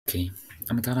אוקיי,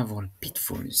 המטרה לעבור על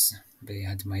Pitfalls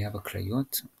בהדמיה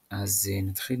בכליות, אז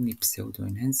נתחיל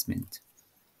מפסאודו-אנהנסמנט.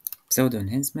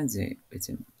 פסאודו-אנהנסמנט זה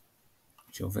בעצם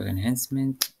שעובר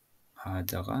אנהנסמנט,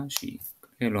 ההדרה שהיא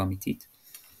כנראה לא אמיתית.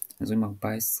 אז רואים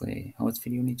 14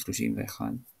 הרטפיל יוניט,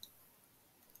 31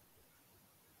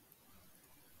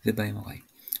 וב-MRI.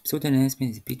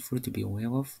 Pseudo-enhancement is a pitfall to be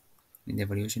aware of in the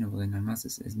evaluation of renal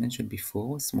masses. As mentioned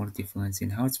before, small difference in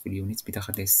Hartsfield units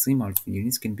מתחת ל-20 Hartsfield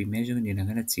units can be measured in a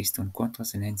renal cyst on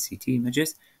contrast enhanced CT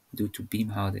images due to beam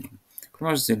hardening.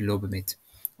 כלומר שזה לא באמת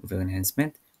עובר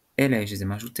enhancement, אלא יש איזה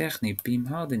משהו טכני, beam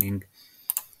hardening,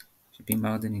 ש-beam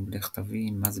hardening, לך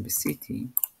תבין מה זה ב-CT,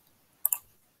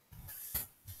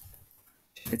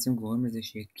 שבעצם גורם לזה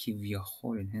שיהיה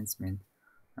כביכול enhancement,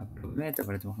 באמת,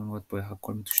 אבל אתם יכולים לראות פה איך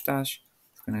הכל מטושטש,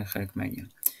 זה כנראה חלק מהעניין.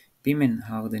 Beam and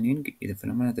hardening is a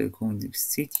phenomenon that occurs in the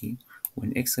CT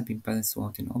when X-ray beam passes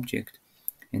throughout an object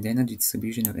and the energy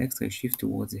distribution of X-ray shifts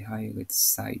towards the higher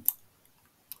side.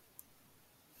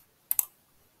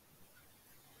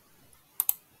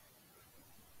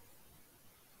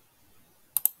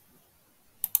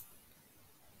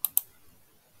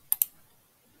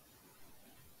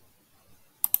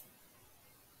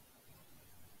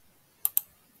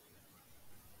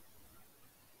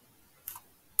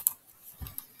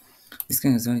 This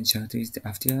can result in characteristic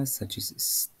afterlife such as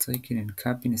streaking and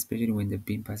capping, especially when the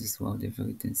beam passes throughout a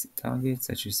very dense target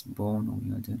such as bone or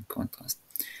iodine contrast.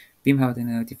 Beam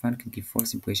hardening artifact can give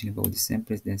false impression about the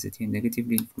sample's density and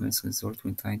negatively influence results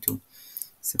when trying to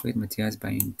separate materials by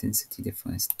intensity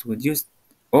difference. To reduce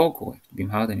or correct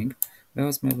beam hardening,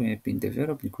 various methods have been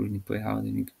developed, including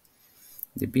pre-hardening,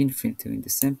 the beam filtering the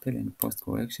sample, and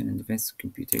post-correction and advanced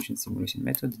computation simulation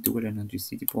method. The dual energy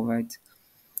CT provides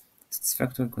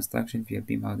satisfactory construction via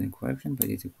beam hardening correction, but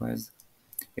it requires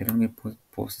a longer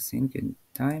processing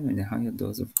time and a higher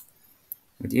dose of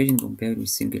radiation compared with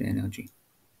single energy.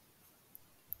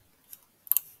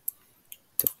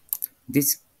 This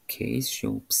case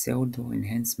shows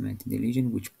pseudo-enhancement in the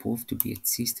lesion which proved to be a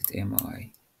cyst at MRI.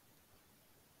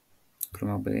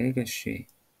 כלומר, ברגע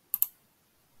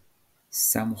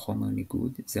ששמו חומר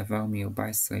ניגוד, זה עבר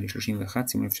מ-14 ל-31,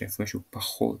 שימו לב שההפרש הוא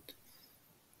פחות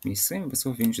מ-20,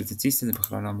 ובסוף הבינו שזה ציסט, זה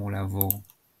בכלל לא אמור לעבור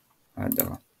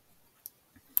ההדרה.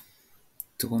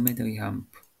 Dromedary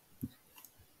hump.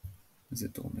 זה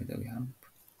dromedary hump.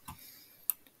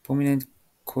 Prominent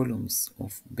columns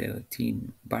of Bertin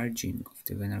bulging of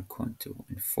the renal contour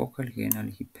and focal renal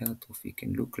hypertrophy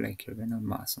can look like a renal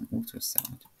mass on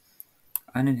ultrasound.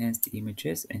 Unenhanced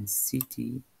images and CT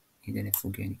in the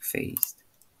nephrogenic phase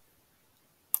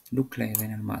look like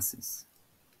renal masses.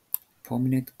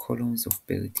 Prominent columns of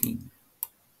Bertin.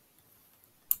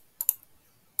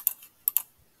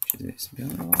 שזה הסבר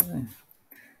לדבר הזה.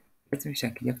 בעצם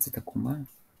כשהכליה קצת עקומה,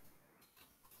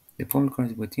 the prominent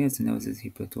columns of Bertin, as known as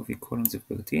hypertrophic columns of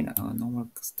Bertin, are normal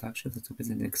structures that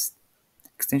represent the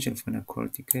extension of renal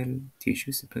cortical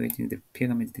tissue separating the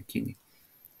pyramid and the kidney.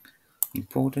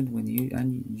 Important when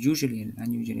usually and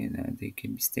unusually they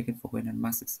can be mistaken for renal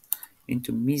masses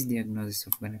into misdiagnosis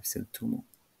of renal cell tumor.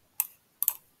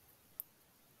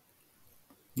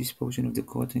 This portion of the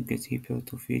cortex gets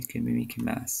hypertrophied can mimic a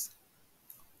mass.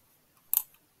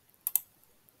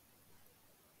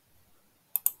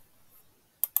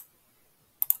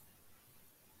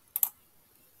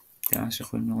 זה מה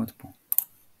שיכולים לראות פה.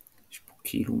 יש פה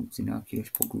כאילו, זה נראה כאילו יש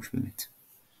פה גוש באמת.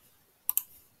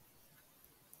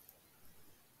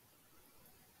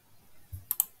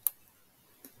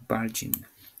 Bulging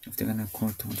of the renal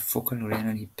contour and focal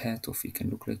renal hypertrophy can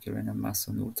look like a renal mass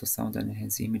on ultrasound and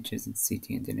enhanced images in CT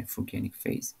in the nephrogenic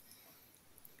phase.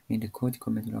 In the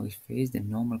corticomedullary phase, the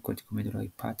normal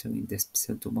corticomedullary pattern in the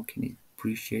pseudotumor can be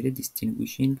appreciated,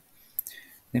 distinguishing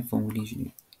them from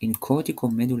lesion. In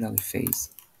corticomedullary phase,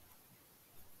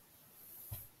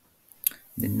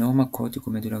 the normal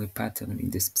corticomedullary pattern in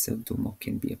the pseudotumor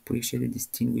can be appreciated,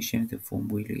 distinguishing them from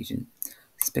weak lesion.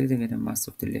 Inspect the renal mass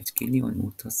of the left kidney on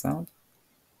ultrasound.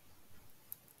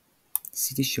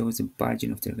 CT shows a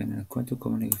bulging of the renal contour,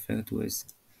 commonly referred to as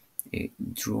a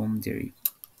dromedary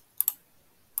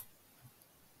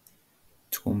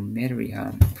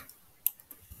hump.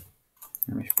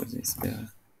 יש פה איזה הסבר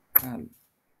קל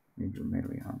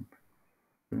לדרומדרי המפ.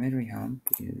 דרומדרי המפ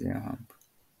זה ההמפ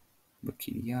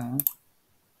בכליה.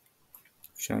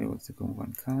 אפשר לראות את זה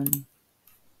כמובן כאן.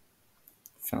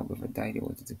 אפשר בוודאי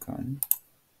לראות את זה כאן.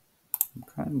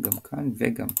 גם כאן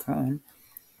וגם כאן.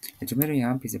 A dromedary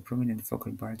hump is a prominent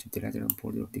focal bulge of the lateral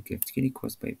border of the left kidney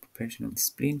caused by propulsion of the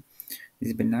spleen. This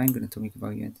is a benign anatomic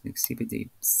variant and exhibits the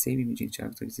same imaging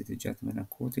characteristics as the adrenal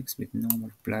cortex with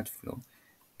normal blood flow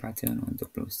pattern on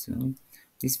Doppler.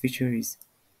 This feature is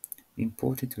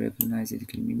Important to recognize that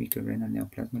mimical renal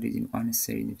neoplasm leads in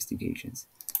unnecessary investigations.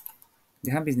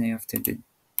 The hump is named after the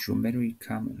dromedary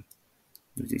camel,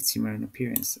 due to its similar in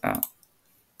appearance.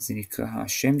 זה נקרא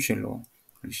השם שלו,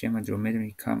 על שם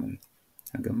הדרומדרי camel,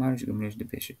 הגמל שגם לו יש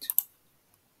דבשת.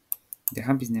 The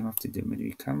hump is named after the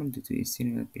dromedary camel due to its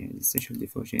similar appearance. It's essentially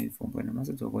differentiated from renal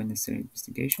muscle to avoid necessary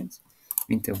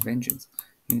interventions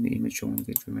in the image showing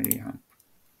the dromedary hump.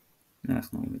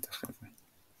 אנחנו רואים את החבר'ה.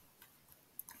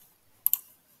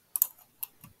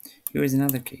 Here is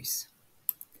another case.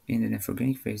 In the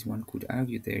nephrogenic phase, one could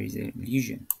argue there is a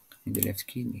lesion in the left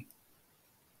kidney.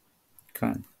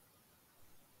 כאן.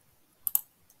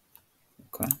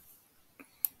 כאן.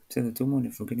 Pseudotumor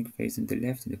nephrogenic phase on the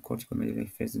left and the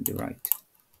corticomedullary phase on the right.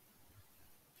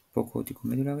 פה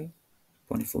corticomedullary,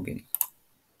 פה nephrogenic.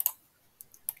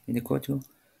 In the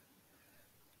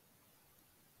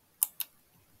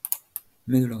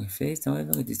corticomedullary phase,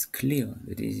 however, it is clear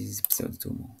that this is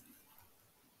pseudotumor.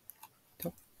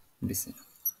 טוב, בסדר.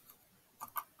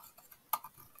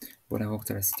 בואו נעבור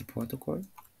קצת ל-CT protocol.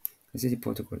 The CT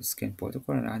protocol is scan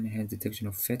protocol and enhanced detection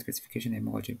of fat classification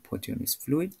hemorrhagic proteoneous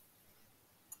fluid.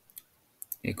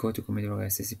 A corticomedullary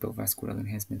assess hypervascular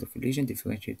enhancement of a lesion,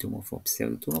 differentiate tumor for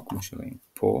pseudotumor, כמו שראינו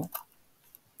פה.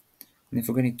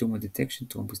 Nephrogenic tumor detection,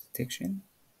 thrombus detection.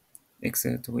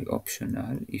 Excretory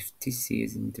optional if TCC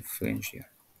is indifferential.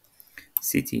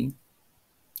 CT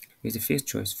is the first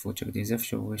choice for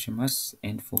characterization of ratio mass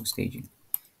and for staging.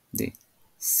 The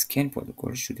scan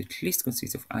protocol should at least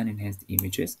consist of unenhanced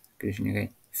images, כדי שנראה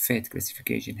fat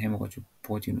classification, hemorrhagic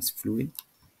proteoneous fluid,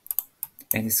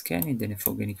 and a scan in the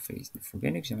nephrogenic phase.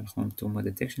 nephrogenic שם אנחנו רואים tumor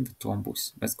detection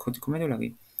וטרומבוס. ואז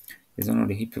corticomedullary יעזור לנו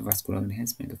ל-hypervascular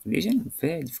enhancement of lesion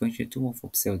ו-differentiate tumor for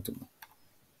pseudotumor.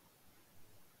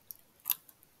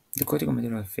 The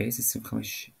corticomedullary phase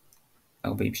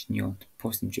 25-40 שניות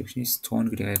post-injection is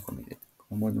strongly recommended.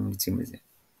 אנחנו מאוד ממליצים לזה.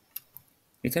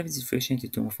 It helps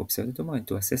differentiate tumor for pseudotumor and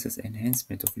to assess as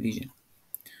enhancement of lesion.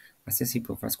 Assess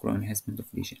hypervascular enhancement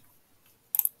of lesion.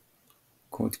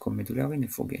 Corticomedullary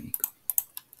nephrogenic.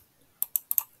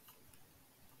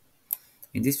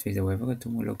 In this phase, however, a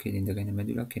tumor located in the renal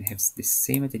medulla can have the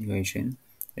same attenuation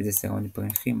as the surrounding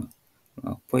parenchyma.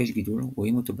 כלומר, פה יש גידול,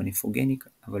 רואים אותו בנפרוגניק,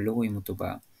 אבל לא רואים אותו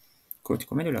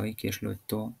בקורטיקומדולרי, כי יש לו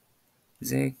אותו,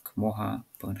 זה כמו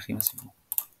הפרנכימה סביבו.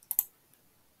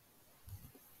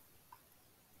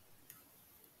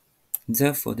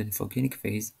 Therefore, the nephrogenic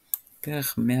phase,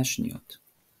 בערך 100 שניות.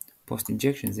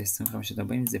 Post-injection זה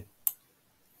 25-40, זה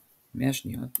 100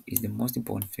 שניות, is the most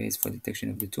important phase for detection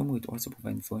of the tumor. It also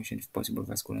provides information if possible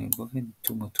vascular involvement in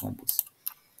tumor thrombus.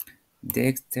 The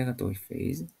excretory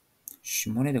phase,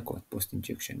 8 דקות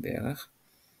post-injection בערך,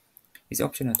 is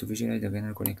optional to visualize the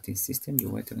renal connecting system,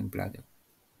 ureter and bladder.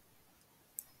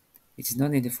 It is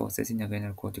not needed for assessing the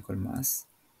renal cortical mass,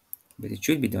 but it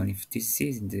should be done if TCC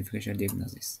is in the differential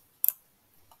diagnosis.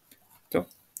 טוב,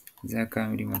 זה היה כמה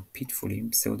מילים על פיטפולים,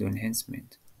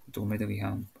 פסאודו-אנהנסמנט, דרומדרי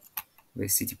האמפ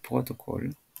ו-CT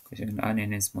פרוטוקול, כאשר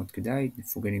אנהנס מאוד כדאי,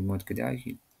 נפרוגניק מאוד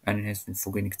כדאי, אנהנס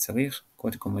ונפרוגניק צריך,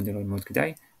 קורטיקומדולרי מאוד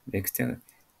כדאי,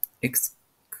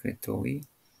 ואקסקרטורי,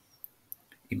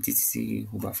 עם TCC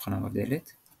הוא בהבחנה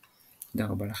מבדלת. תודה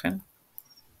רבה לכם.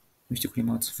 אם שתקולים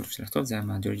מאוד סופר של לכתוב, זה היה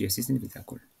מהרדיולוגי אסיסטנט וזה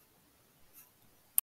הכל.